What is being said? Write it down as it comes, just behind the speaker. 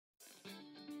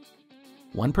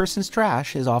One person's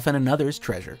trash is often another's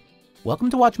treasure. Welcome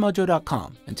to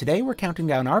WatchMojo.com, and today we're counting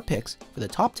down our picks for the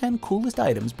top 10 coolest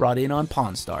items brought in on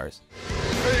Pawn Stars.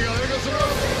 There you go, there goes the rope.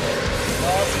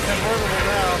 Oh, it's a convertible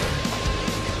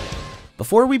now.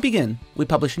 Before we begin, we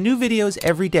publish new videos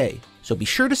every day, so be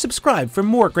sure to subscribe for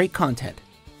more great content.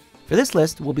 For this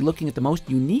list, we'll be looking at the most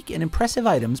unique and impressive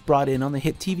items brought in on the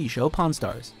hit TV show Pawn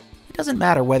Stars. It doesn't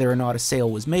matter whether or not a sale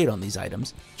was made on these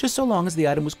items, just so long as the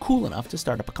item was cool enough to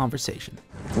start up a conversation.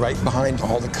 Right behind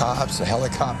all the cops, the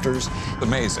helicopters.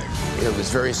 Amazing. It was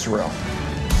very surreal.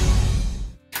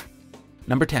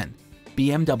 Number 10.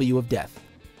 BMW of Death.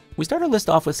 We start our list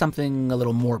off with something a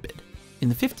little morbid. In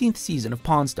the 15th season of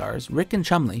Pawn Stars, Rick and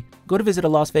Chumley go to visit a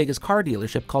Las Vegas car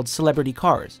dealership called Celebrity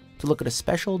Cars to look at a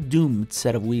special doomed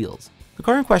set of wheels. The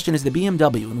car in question is the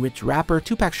BMW in which rapper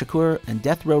Tupac Shakur and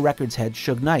Death Row Records head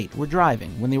Suge Knight were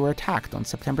driving when they were attacked on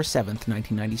September 7,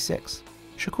 1996.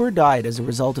 Shakur died as a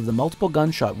result of the multiple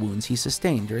gunshot wounds he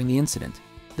sustained during the incident.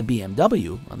 The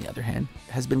BMW, on the other hand,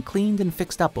 has been cleaned and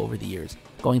fixed up over the years,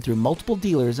 going through multiple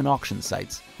dealers and auction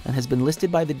sites, and has been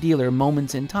listed by the dealer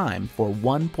Moments in Time for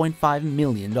 $1.5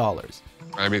 million.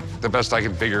 I mean, the best I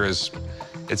can figure is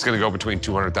it's going to go between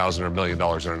 $200,000 and $1 million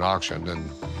in an auction, and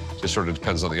just sort of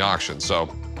depends on the auction. So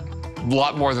a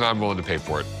lot more than I'm willing to pay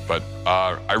for it, but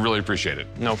I really appreciate it.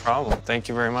 No problem. Thank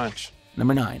you very much.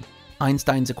 Number 9.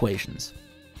 Einstein's equations.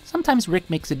 Sometimes Rick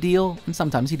makes a deal, and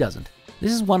sometimes he doesn't.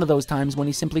 This is one of those times when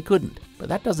he simply couldn't, but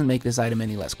that doesn't make this item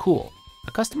any less cool.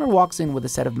 A customer walks in with a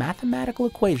set of mathematical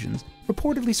equations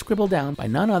reportedly scribbled down by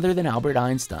none other than Albert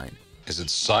Einstein. Is it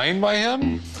signed by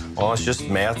him? Well, it's just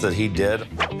math that he did.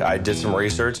 I did some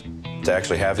research. To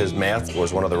actually have his math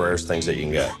was one of the rarest things that you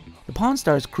can get. The Pawn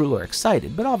Stars crew are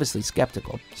excited, but obviously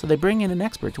skeptical, so they bring in an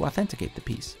expert to authenticate the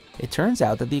piece. It turns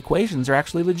out that the equations are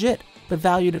actually legit, but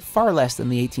valued at far less than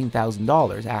the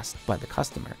 $18,000 asked by the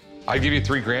customer. I'd give you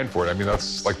 $3,000 for it. I mean,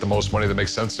 that's like the most money that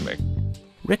makes sense to me.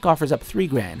 Rick offers up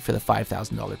 $3,000 for the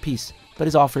 $5,000 piece, but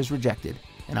his offer is rejected,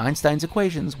 and Einstein's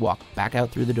equations walk back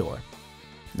out through the door.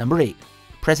 Number 8.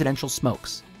 Presidential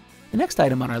smokes. The next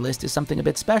item on our list is something a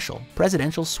bit special: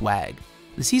 presidential swag.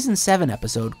 The season 7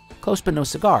 episode, Close But No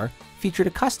Cigar, featured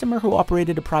a customer who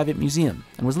operated a private museum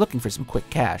and was looking for some quick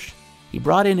cash. He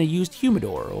brought in a used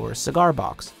humidor, or cigar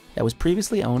box, that was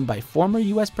previously owned by former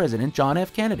US President John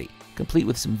F. Kennedy, complete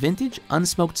with some vintage,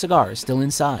 unsmoked cigars still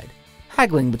inside.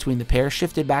 Haggling between the pair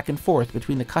shifted back and forth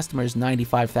between the customer's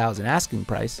 $95,000 asking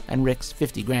price and Rick's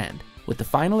 $50,000, with the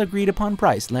final agreed upon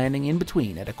price landing in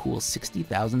between at a cool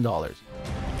 $60,000.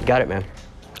 Got it, man.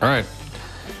 All right.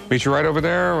 Meet you right over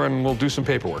there, and we'll do some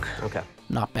paperwork. Okay.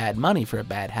 Not bad money for a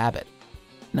bad habit.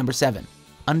 Number 7.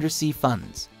 Undersea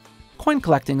Funds. Coin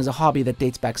collecting is a hobby that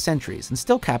dates back centuries and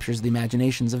still captures the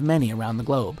imaginations of many around the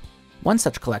globe. One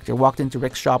such collector walked into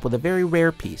Rick's shop with a very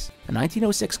rare piece, a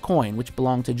 1906 coin which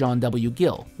belonged to John W.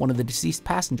 Gill, one of the deceased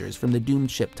passengers from the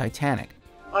doomed ship Titanic.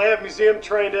 I have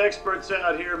museum-trained experts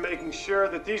out here making sure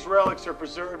that these relics are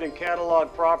preserved and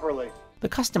cataloged properly. The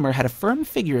customer had a firm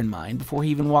figure in mind before he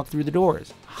even walked through the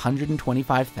doors: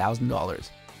 $125,000.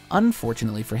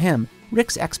 Unfortunately for him,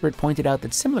 Rick's expert pointed out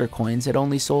that similar coins had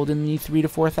only sold in the $3,000 to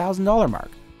 $4,000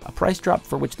 mark, a price drop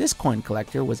for which this coin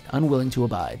collector was unwilling to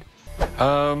abide.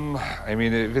 I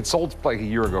mean, if it sold like a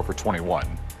year ago for 21,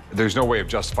 there's no way of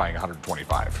justifying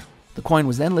 125. The coin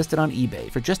was then listed on eBay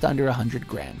for just under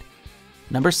 $100,000.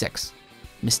 Number 6.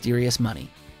 Mysterious money.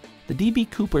 The DB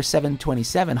Cooper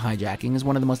 727 hijacking is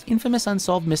one of the most infamous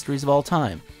unsolved mysteries of all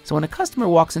time, so when a customer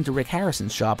walks into Rick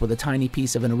Harrison's shop with a tiny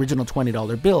piece of an original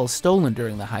 $20 bill stolen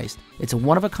during the heist, it's a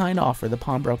one-of-a-kind offer the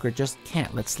pawnbroker just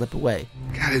can't let slip away.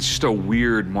 God, it's just a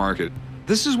weird market.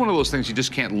 This is one of those things you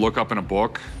just can't look up in a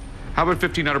book. How about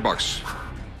 $1,500?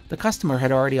 The customer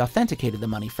had already authenticated the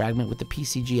money fragment with the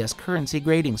PCGS currency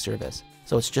grading service,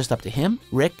 so it's just up to him,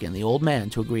 Rick, and the old man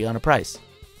to agree on a price.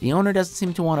 The owner doesn't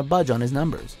seem to want to budge on his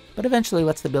numbers, but eventually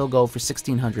lets the bill go for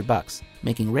 $1,600,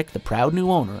 making Rick the proud new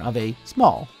owner of a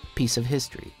small piece of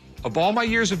history. Of all my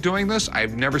years of doing this,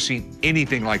 I've never seen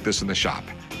anything like this in the shop.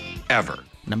 Ever.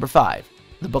 Number 5.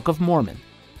 The Book of Mormon.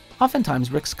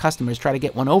 Oftentimes, Rick's customers try to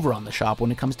get one over on the shop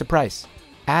when it comes to price.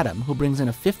 Adam, who brings in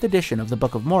a 5th edition of the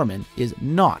Book of Mormon, is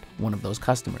not one of those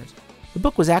customers. The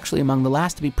book was actually among the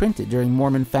last to be printed during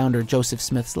Mormon founder Joseph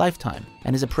Smith's lifetime,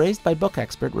 and is appraised by book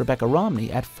expert Rebecca Romney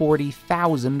at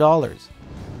 $40,000.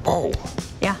 Oh.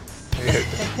 Yeah.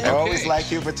 I always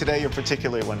like you, but today you're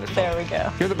particularly wonderful. There we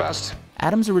go. You're the best.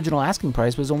 Adam's original asking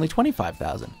price was only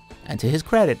 $25,000, and to his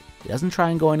credit, he doesn't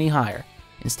try and go any higher.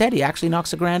 Instead, he actually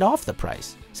knocks $1,000 off the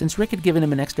price, since Rick had given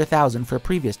him an extra $1,000 for a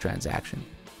previous transaction.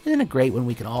 Isn't it great when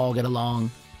we can all get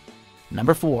along?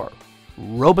 Number 4.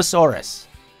 Robosaurus.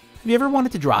 Have you ever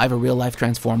wanted to drive a real-life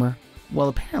transformer? Well,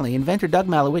 apparently inventor Doug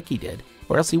Malowicki did,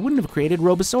 or else he wouldn't have created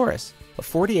Robosaurus, a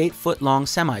 48-foot-long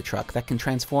semi-truck that can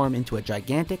transform into a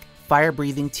gigantic,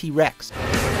 fire-breathing T-Rex. Yeah!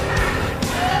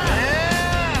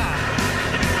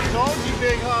 I told you,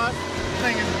 Big Hot. This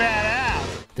thing is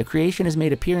badass. The creation has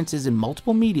made appearances in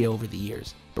multiple media over the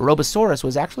years, but Robosaurus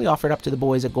was actually offered up to the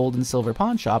boys at Gold and Silver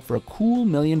Pawn Shop for a cool $1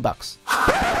 million.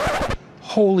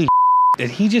 Holy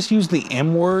did he just use the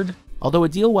M word? Although a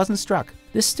deal wasn't struck,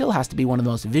 this still has to be one of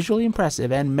the most visually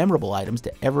impressive and memorable items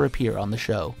to ever appear on the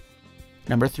show.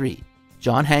 Number 3.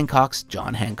 John Hancock's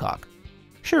John Hancock.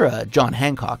 Sure, John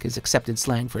Hancock is accepted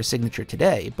slang for a signature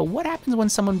today, but what happens when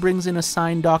someone brings in a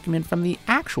signed document from the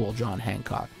actual John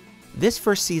Hancock? This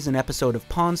first season episode of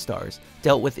Pawn Stars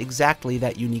dealt with exactly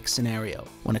that unique scenario,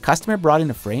 when a customer brought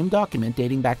in a framed document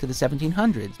dating back to the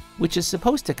 1700s, which is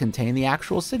supposed to contain the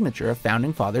actual signature of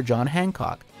Founding Father John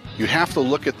Hancock. You have to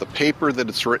look at the paper that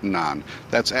it's written on.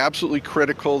 That's absolutely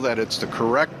critical, that it's the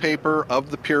correct paper of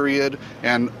the period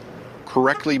and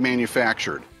correctly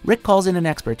manufactured. Rick calls in an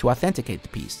expert to authenticate the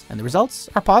piece, and the results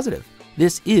are positive.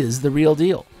 This is the real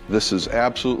deal. This is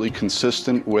absolutely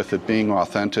consistent with it being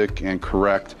authentic and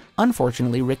correct.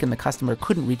 Unfortunately, Rick and the customer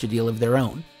couldn't reach a deal of their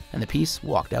own, and the piece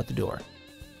walked out the door.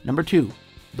 Number 2.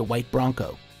 The White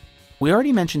Bronco. We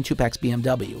already mentioned Tupac's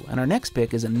BMW, and our next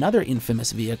pick is another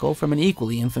infamous vehicle from an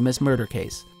equally infamous murder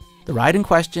case. The ride in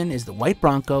question is the White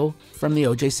Bronco from the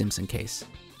O.J. Simpson case.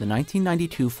 The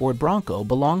 1992 Ford Bronco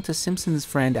belonged to Simpson's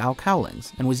friend Al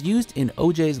Cowlings and was used in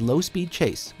O.J.'s low-speed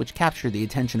chase, which captured the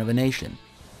attention of a nation.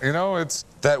 You know, it's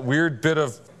that weird bit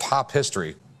of pop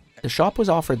history. The shop was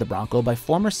offered the Bronco by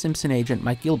former Simpson agent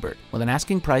Mike Gilbert with an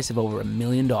asking price of over $1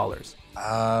 million.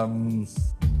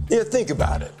 Yeah, think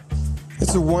about it.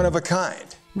 It's a one of a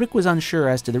kind. Rick was unsure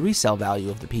as to the resale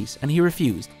value of the piece, and he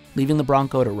refused, leaving the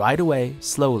Bronco to ride away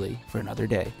slowly for another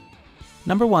day.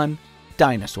 Number 1.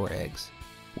 Dinosaur eggs.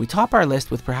 We top our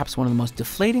list with perhaps one of the most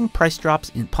deflating price drops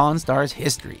in Pawn Stars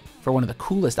history, for one of the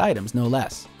coolest items, no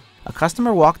less. A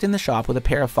customer walked in the shop with a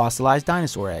pair of fossilized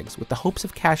dinosaur eggs with the hopes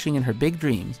of cashing in her big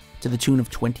dreams to the tune of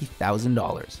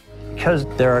 $20,000. Because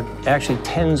there are actually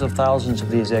tens of thousands of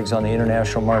these eggs on the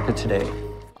international market today.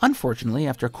 Unfortunately,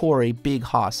 after Corey Big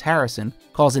Hoss Harrison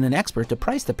calls in an expert to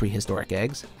price the prehistoric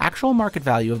eggs, actual market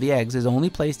value of the eggs is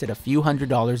only placed at a few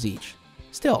 $100s each.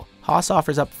 Still, Hoss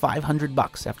offers up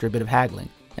 $500 after a bit of haggling,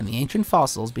 and the ancient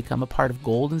fossils become a part of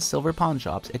Gold and Silver Pawn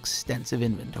Shop's extensive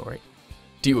inventory.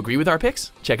 Do you agree with our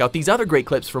picks? Check out these other great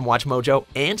clips from WatchMojo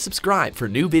and subscribe for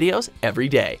new videos every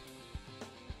day.